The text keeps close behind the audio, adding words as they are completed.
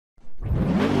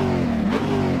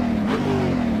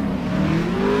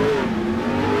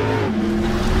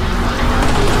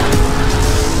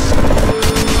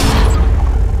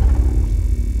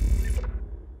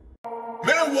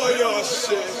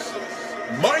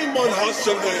man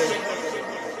hustling.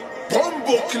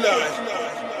 Bumbo clad.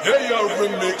 Hey, your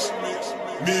remix.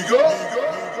 Migo.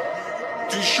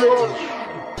 T-shirt.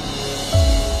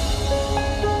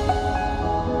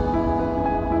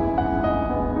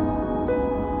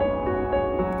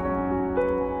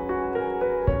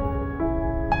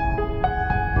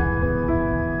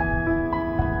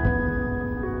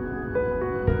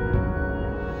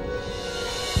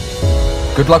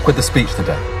 Good luck with the speech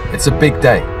today. It's a big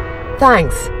day.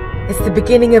 Thanks. It's the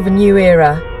beginning of a new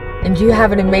era. And you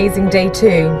have an amazing day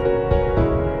too.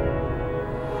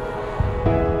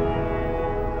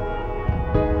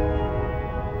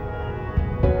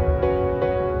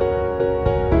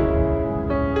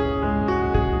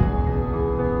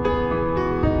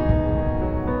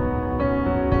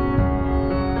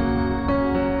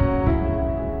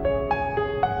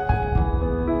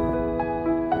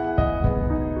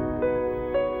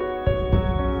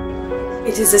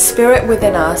 It is the spirit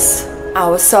within us,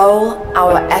 our soul,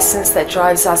 our essence that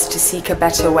drives us to seek a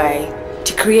better way,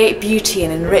 to create beauty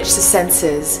and enrich the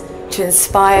senses, to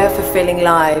inspire fulfilling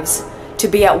lives, to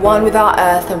be at one with our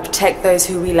earth and protect those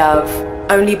who we love.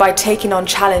 Only by taking on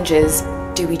challenges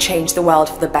do we change the world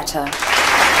for the better.